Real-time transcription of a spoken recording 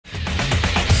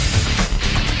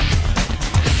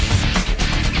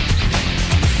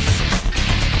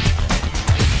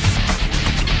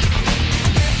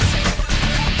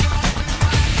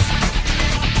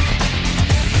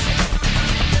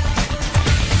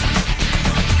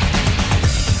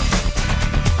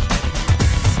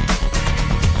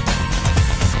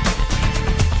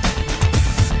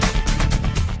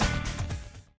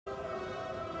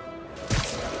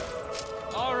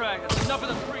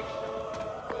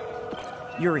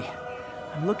Yuri,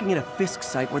 I'm looking at a Fisk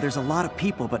site where there's a lot of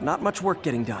people, but not much work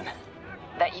getting done.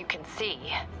 That you can see.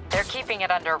 They're keeping it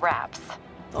under wraps.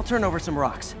 I'll turn over some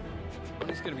rocks.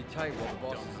 It's gonna be tight while the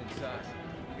boss is inside.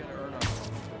 We gotta earn our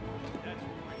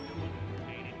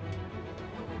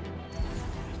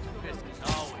Fisk is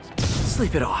always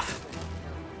Sleep it off.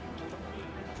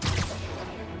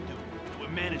 We're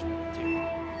management team.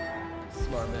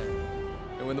 smart man.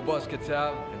 And when the boss gets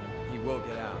out, and he will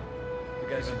get out, the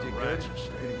guys who did good are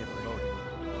gonna get promoted.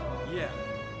 Yeah,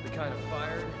 the kind of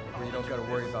fired where you don't gotta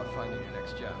worry about finding your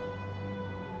next job.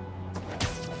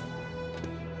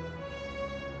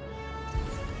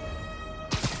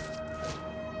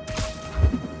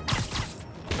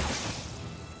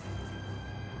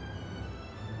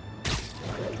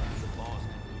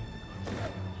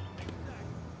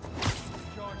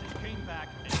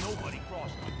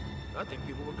 I think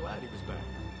people were glad he was back.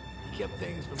 He kept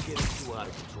things from getting too out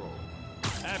of control.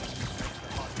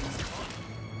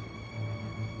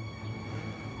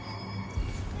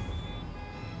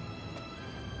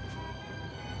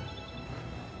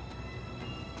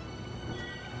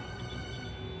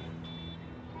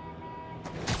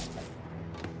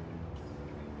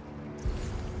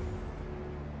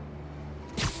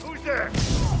 Who's there?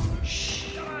 Shh.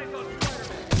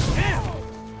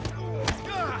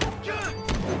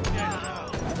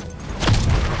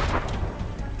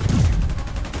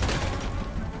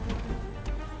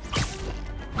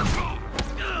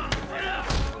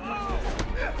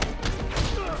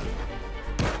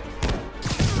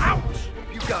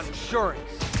 Insurance.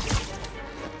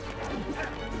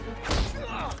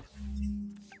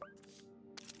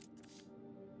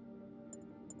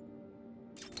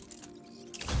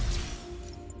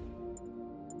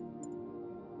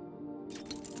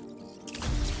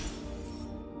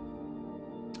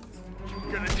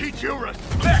 Gonna teach you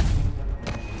respect!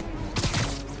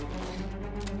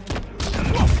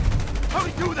 How'd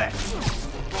he do that?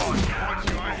 Boss punch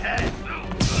you in the head!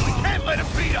 We can't let him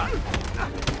beat us!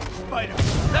 Spider,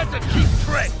 that's a cheap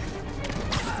trick!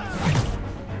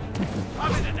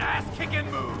 I'm in an ass-kicking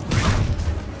mood!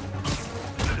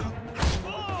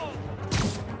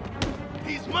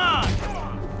 He's mine!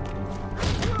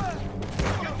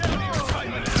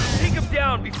 Take him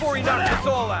down before he knocks us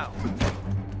all out.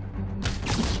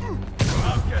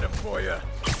 I'll get him for you!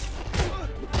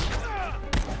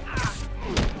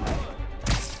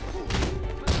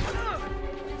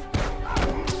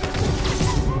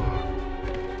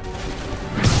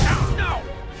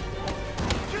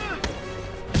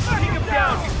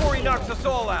 Knocks us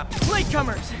all out.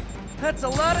 Latecomers! That's a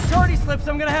lot of tardy slips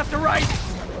I'm gonna have to write!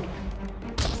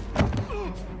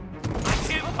 I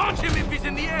can't punch him if he's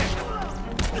in the air!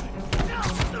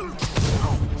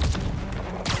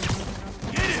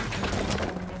 Get him!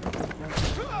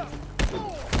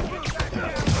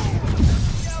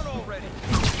 Down already!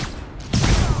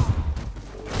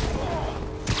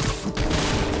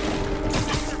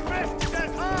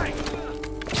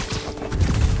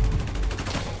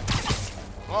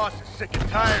 Boss is sick and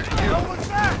tired of you. What's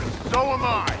that? So am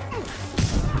I.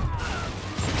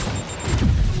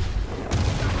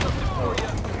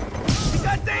 He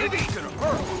got Davey! He's gonna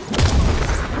hurt.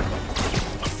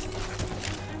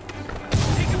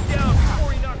 Take him down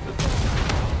before he knocks us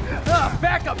off. Ah,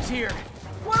 backup's here!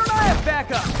 Why don't I have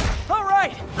backup?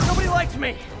 Alright! Nobody likes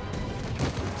me!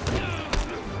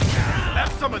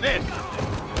 Have some of this.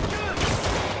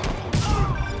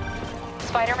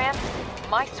 Spider-Man?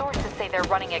 My sources say they're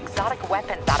running exotic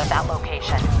weapons out of that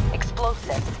location.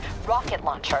 Explosives, rocket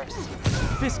launchers.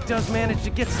 Fisk does manage to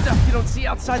get stuff you don't see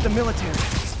outside the military.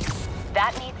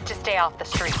 That needs to stay off the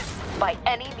streets, by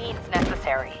any means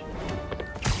necessary.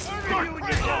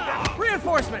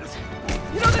 Reinforcements!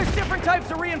 You know there's different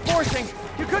types of reinforcing.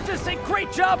 You could just say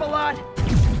great job a lot.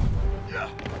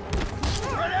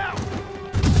 Spread out.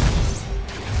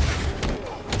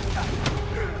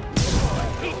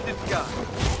 Hate this guy.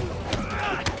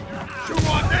 You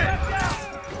want this?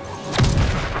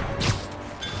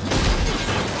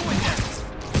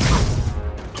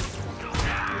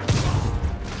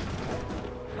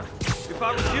 If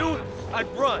I was you, I'd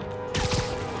run.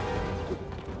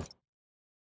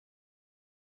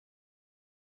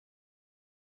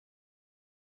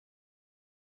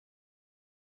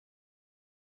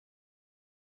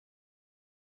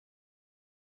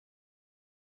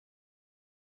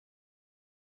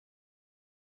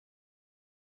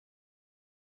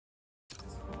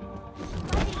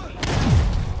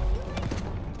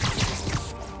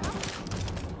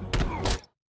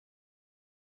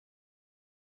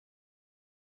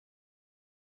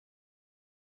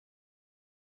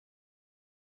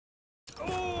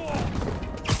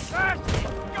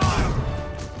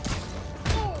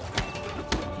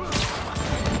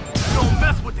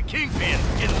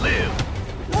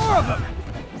 of them!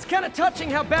 It's kind of touching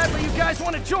how badly you guys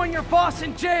want to join your boss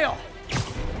in jail!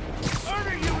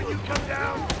 Murder you when you come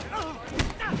down!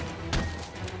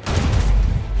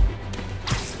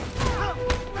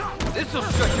 This'll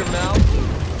shut your mouth!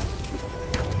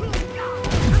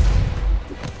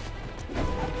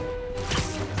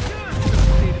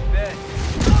 Stay to bed.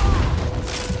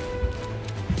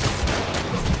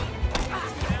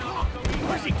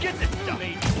 Where'd she get this stuff?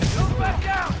 Go back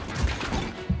down!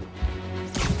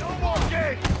 No more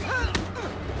games!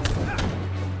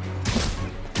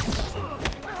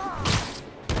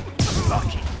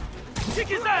 Fuck it! Kick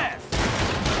his ass!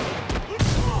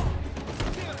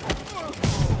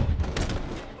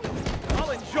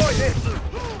 I'll enjoy this!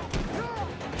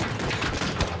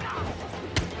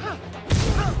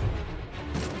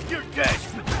 You're dead!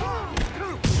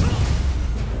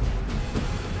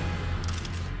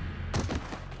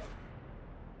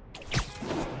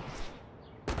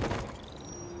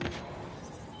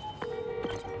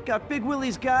 Got Big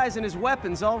Willie's guys and his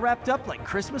weapons all wrapped up like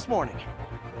Christmas morning.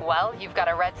 Well, you've got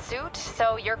a red suit,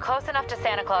 so you're close enough to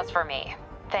Santa Claus for me.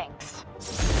 Thanks.